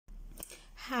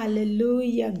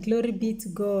Hallelujah. Glory be to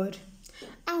God.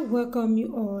 I welcome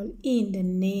you all in the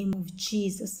name of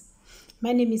Jesus.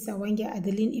 My name is Awangia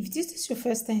Adeline. If this is your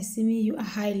first time seeing me, you are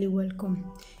highly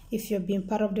welcome. If you're being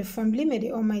part of the family, may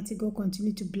the Almighty God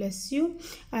continue to bless you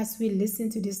as we listen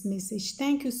to this message.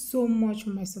 Thank you so much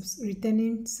for my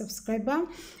returning subscriber.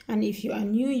 And if you are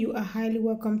new, you are highly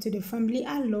welcome to the family.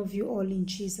 I love you all in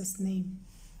Jesus' name.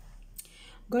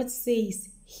 God says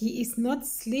He is not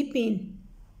sleeping.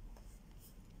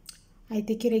 I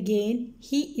take it again.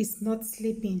 He is not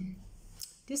sleeping.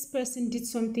 This person did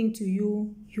something to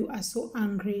you. You are so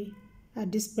angry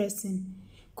at this person.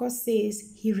 God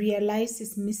says He realized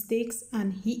his mistakes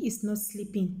and He is not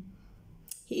sleeping.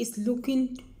 He is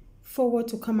looking forward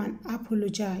to come and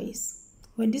apologize.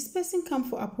 When this person comes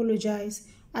for apologize,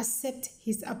 accept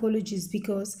his apologies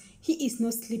because he is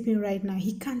not sleeping right now.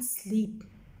 He can't sleep.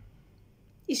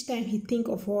 Each time he think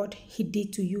of what he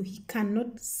did to you, he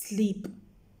cannot sleep.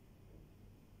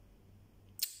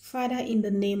 Father, in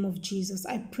the name of Jesus,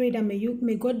 I pray that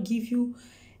may God give you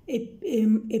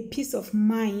a peace of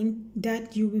mind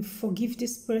that you will forgive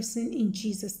this person in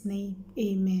Jesus' name.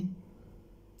 Amen.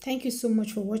 Thank you so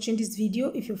much for watching this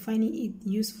video. If you're finding it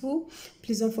useful,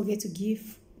 please don't forget to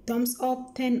give thumbs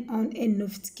up, turn on a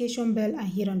notification bell, and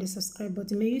hit on the subscribe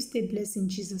button. May you stay blessed in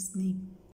Jesus' name.